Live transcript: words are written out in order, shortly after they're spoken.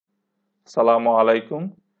Assalamu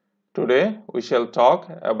alaikum. Today we shall talk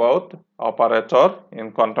about operator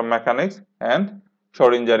in quantum mechanics and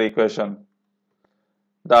Schrödinger equation.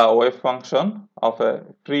 The wave function of a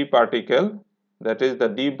free particle, that is the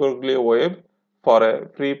de Broglie wave for a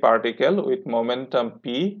free particle with momentum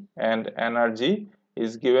p and energy,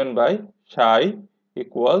 is given by psi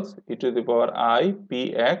equals e to the power I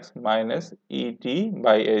px minus et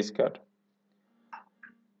by h cut.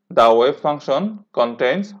 The wave function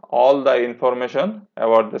contains all the information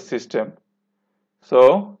about the system.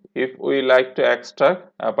 So, if we like to extract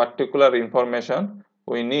a particular information,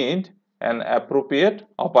 we need an appropriate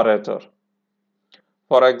operator.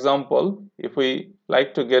 For example, if we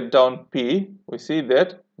like to get down P, we see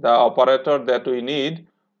that the operator that we need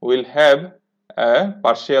will have a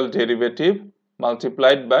partial derivative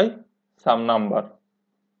multiplied by some number.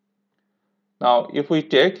 Now, if we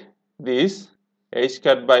take this h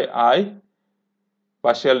cut by I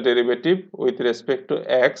partial derivative with respect to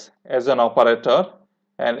x as an operator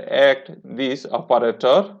and act this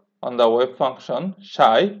operator on the wave function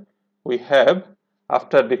psi, we have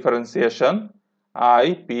after differentiation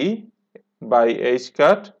I p by h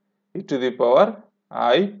cut e to the power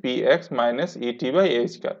I px minus et by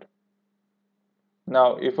h cut.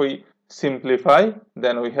 Now, if we simplify,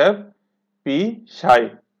 then we have p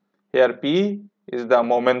psi. Here p is the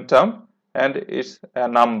momentum and it's a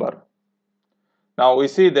number. Now we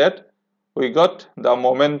see that we got the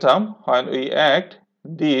momentum when we act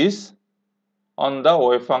this on the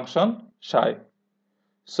wave function psi.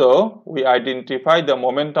 So we identify the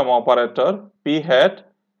momentum operator p hat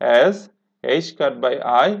as h cut by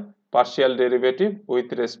I partial derivative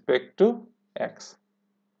with respect to x.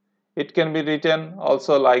 It can be written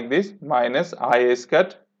also like this, minus I h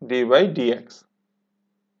cut d by dx.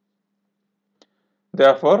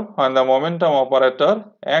 Therefore, when the momentum operator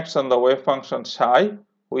acts on the wave function psi,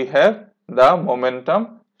 we have the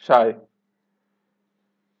momentum psi.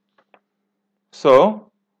 So,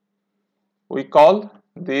 we call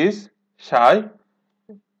this psi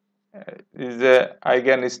is a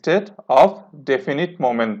eigenstate of definite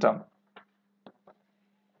momentum.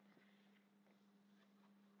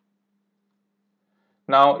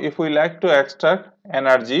 Now, if we like to extract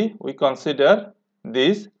energy, we consider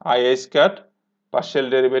this I h cut partial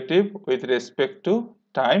derivative with respect to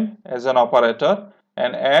time as an operator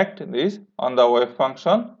and act this on the wave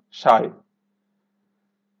function psi.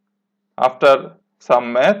 After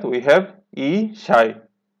some math, we have E psi.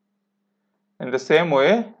 In the same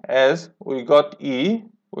way as we got E,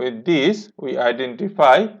 with this we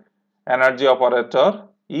identify energy operator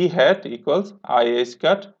E hat equals I h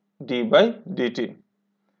cut d by dt.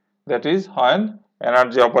 That is, when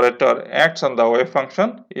energy operator acts on the wave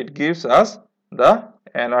function, it gives us the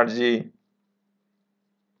energy.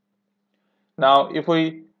 Now, if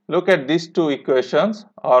we look at these two equations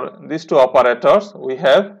or these two operators, we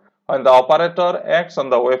have when the operator acts on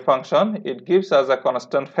the wave function, it gives us a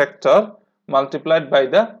constant factor multiplied by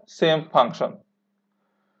the same function.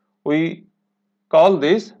 We call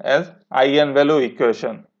this as eigenvalue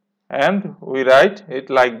equation and we write it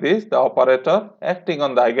like this: the operator acting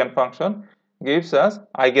on the eigenfunction gives us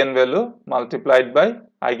eigenvalue multiplied by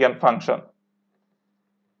eigenfunction.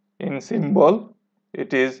 In symbol,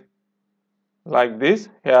 it is like this.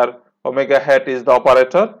 Here omega hat is the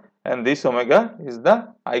operator and this omega is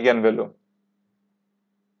the eigenvalue.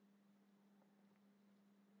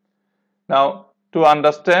 Now, to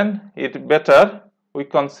understand it better, we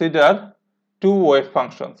consider two wave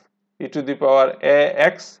functions, e to the power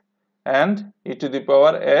ax and e to the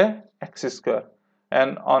power ax square,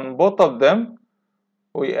 and on both of them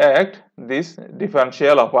we act this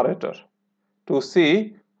differential operator to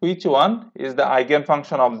see which one is the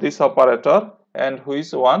eigenfunction of this operator and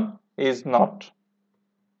which one is not.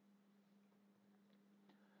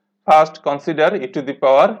 First, consider e to the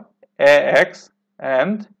power ax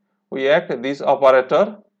and we act this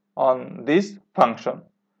operator on this function.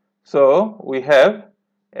 So, we have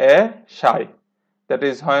a psi. That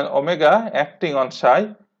is, when omega acting on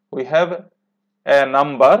psi, we have a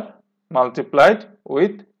number multiplied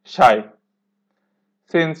with psi.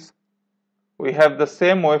 Since we have the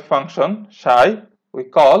same wave function psi, we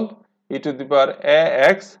call e to the power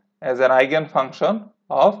ax as an eigenfunction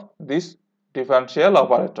of this differential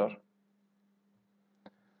operator.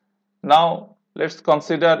 Now, let's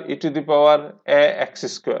consider e to the power ax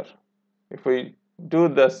square. If we do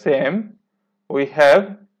the same, we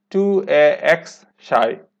have 2ax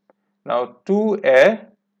psi. Now, 2a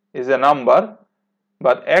is a number,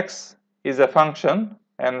 but x is a function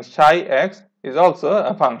and psi x is also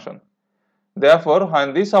a function. Therefore,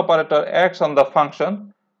 when this operator acts on the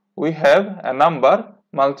function, we have a number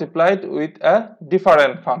multiplied with a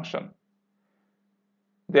different function.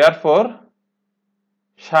 Therefore,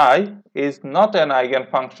 psi is not an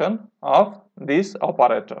eigenfunction of this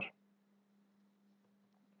operator.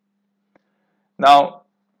 Now,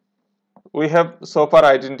 we have so far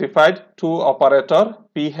identified two operators,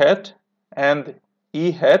 p hat and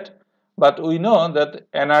e hat, but we know that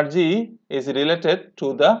energy is related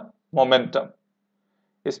to the momentum.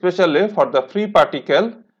 Especially for the free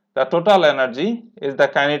particle, the total energy is the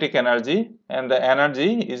kinetic energy, and the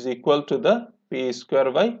energy is equal to the p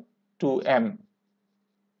square by 2m.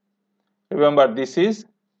 Remember, this is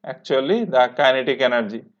actually the kinetic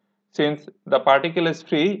energy. Since the particle is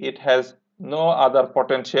free, it has no other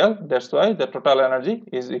potential. That's why the total energy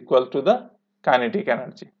is equal to the kinetic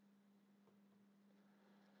energy.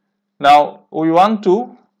 Now we want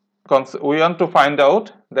to find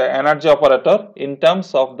out the energy operator in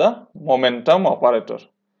terms of the momentum operator.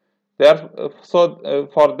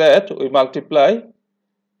 For that we multiply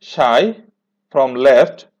psi from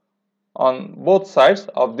left on both sides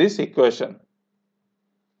of this equation,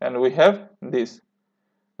 and we have this.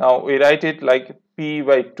 Now we write it like p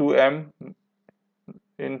by 2m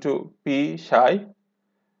into p psi.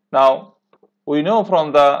 Now we know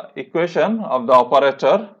from the equation of the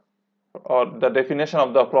operator, or the definition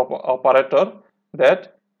of the operator,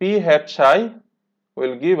 that p hat psi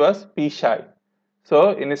will give us p psi.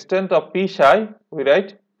 So instead of p psi, we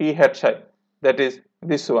write p hat psi, that is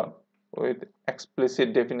this one, with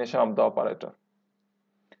explicit definition of the operator.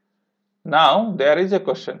 Now there is a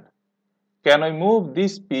question: can we move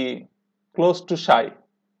this p close to psi?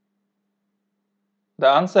 The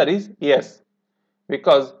answer is yes,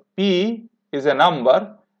 because p is a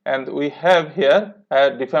number and we have here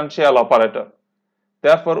a differential operator.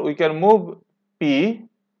 Therefore, we can move p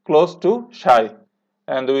close to psi,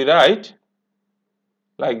 and we write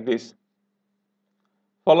like this.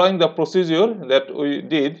 Following the procedure that we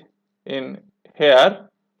did in here,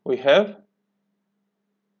 we have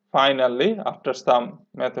finally, after some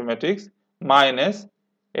mathematics, minus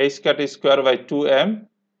h cut square by 2m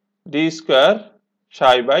d square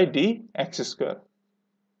psi by d x square.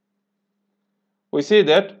 We see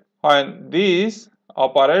that when this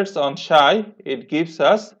operates on psi, it gives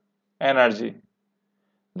us energy.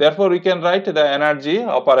 Therefore, we can write the energy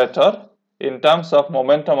operator in terms of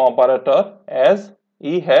momentum operator as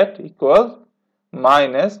E hat equals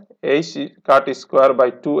minus h cut square by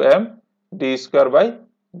 2m d square by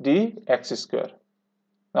dx square.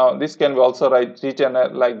 Now, this can be also written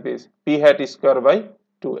like this: p hat square by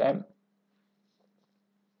 2m.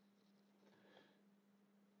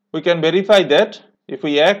 We can verify that if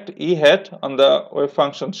we act E hat on the wave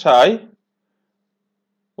function psi,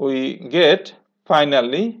 we get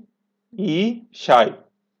finally E psi.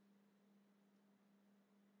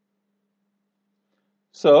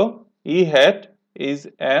 So E hat is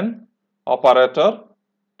an operator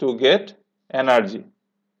to get energy.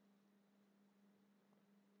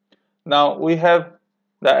 Now we have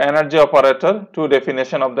the energy operator, two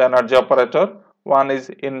definitions of the energy operator. One is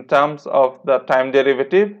in terms of the time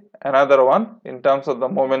derivative, another one in terms of the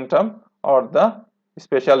momentum or the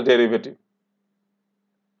special derivative.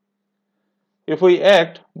 If we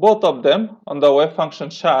act both of them on the wave function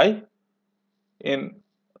psi, in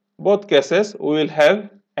both cases we will have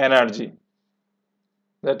energy.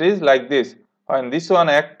 That is like this: when this one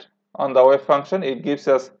acts on the wave function, it gives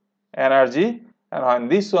us energy, and when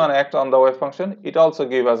this one acts on the wave function, it also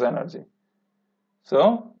gives us energy.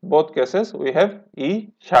 So both cases we have E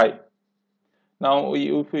psi. Now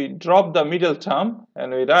if we drop the middle term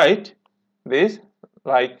and we write this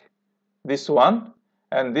like this one,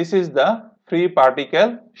 and this is the free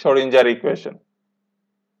particle Schrödinger equation.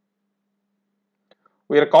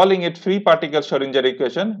 We are calling it free particle Schrödinger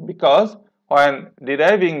equation because when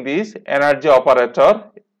deriving this energy operator,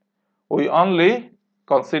 we only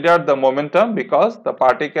consider the momentum because the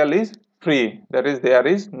particle is free, that is, there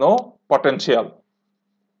is no potential.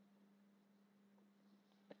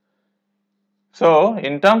 So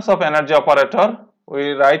in terms of energy operator,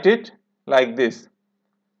 we write it like this: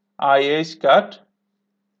 IH cut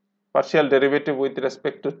partial derivative with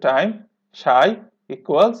respect to time psi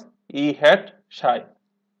equals E hat psi.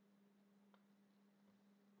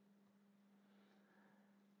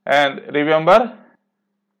 And remember,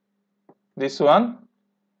 this one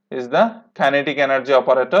is the kinetic energy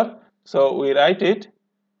operator. So we write it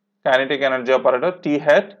kinetic energy operator T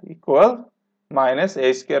hat equals minus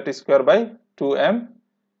h cut square by 2m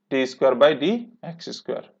d square by dx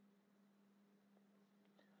square.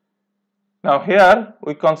 Now here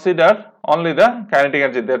we consider only the kinetic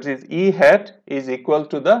energy, that is E hat is equal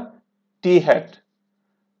to the T hat.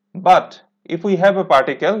 But if we have a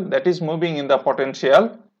particle that is moving in the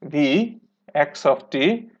potential V x of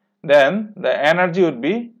t, then the energy would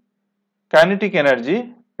be kinetic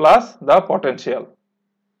energy plus the potential.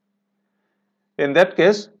 In that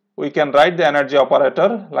case, we can write the energy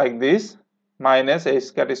operator like this: minus h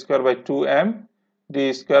square by 2m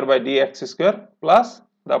d square by dx square plus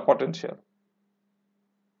the potential.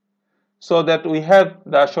 So that we have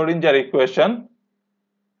the Schrödinger equation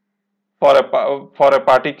for a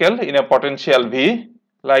particle in a potential V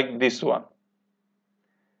like this one.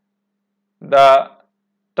 The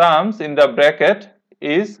terms in the bracket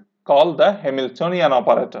is called the Hamiltonian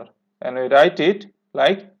operator, and we write it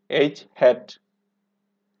like H hat.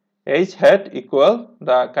 H hat equal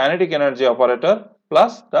the kinetic energy operator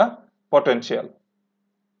plus the potential.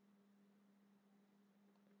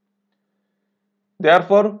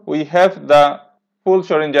 Therefore, we have the full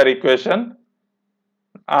Schrödinger equation: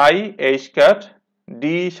 I h cat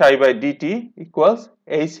d psi by dt equals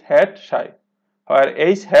h hat psi, where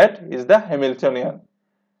h hat is the Hamiltonian,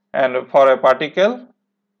 and for a particle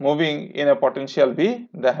moving in a potential V,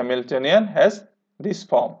 the Hamiltonian has this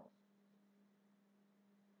form.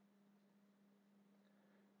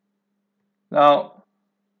 Now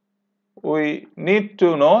we need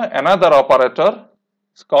to know another operator.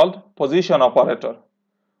 It's called position operator.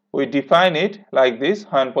 We define it like this: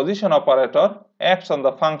 when position operator acts on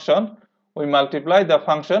the function, we multiply the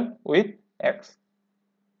function with x.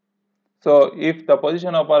 So if the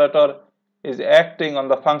position operator is acting on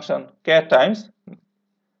the function k times,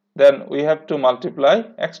 then we have to multiply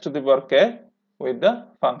x to the power k with the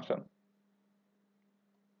function.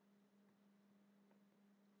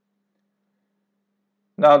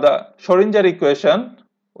 Now the Schrödinger equation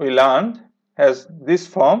we learned has this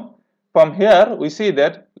form. From here we see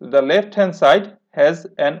that the left hand side has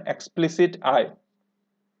an explicit I.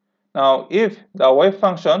 Now if the wave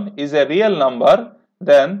function is a real number,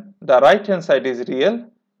 then the right hand side is real,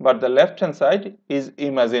 but the left hand side is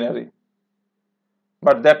imaginary.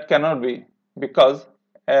 But that cannot be, because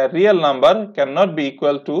a real number cannot be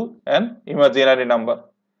equal to an imaginary number.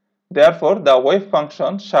 Therefore the wave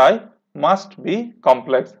function psi must be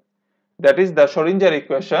complex. That is, the Schrödinger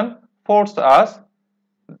equation forces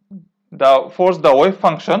the wave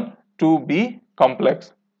function to be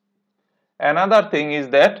complex. Another thing is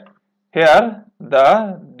that here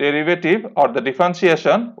the derivative or the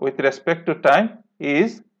differentiation with respect to time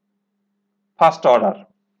is first order.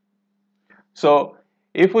 So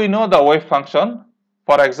if we know the wave function,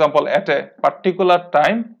 for example at a particular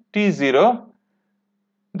time t0,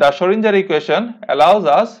 the Schrödinger equation allows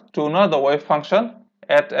us to know the wave function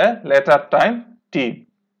at a later time t.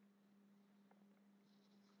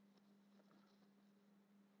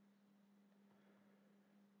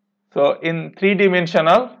 So in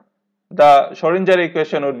three-dimensional, the Schrödinger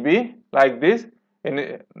equation would be like this.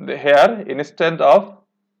 Here instead of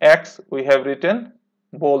x we have written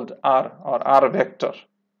bold r or r vector.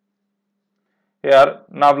 Here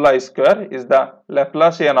nabla square is the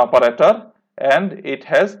Laplacian operator, and it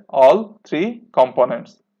has all three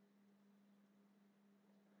components.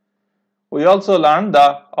 We also learned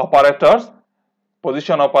the operators: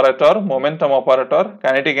 position operator, momentum operator,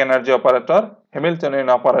 kinetic energy operator, Hamiltonian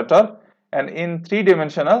operator, and in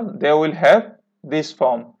three-dimensional they will have this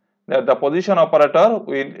form, that the position operator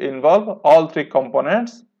will involve all three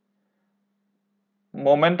components.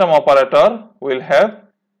 Momentum operator will have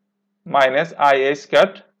minus I h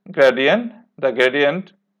cat gradient. The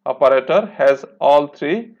gradient operator has all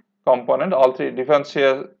three components, all three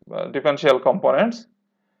differential components,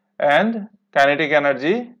 and kinetic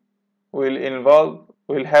energy will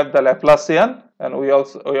have the Laplacian, and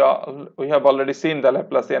we have already seen the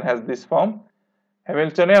Laplacian has this form.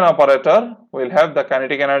 Hamiltonian operator will have the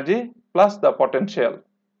kinetic energy plus the potential.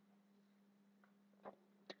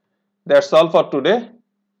 That's all for today.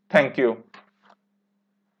 Thank you.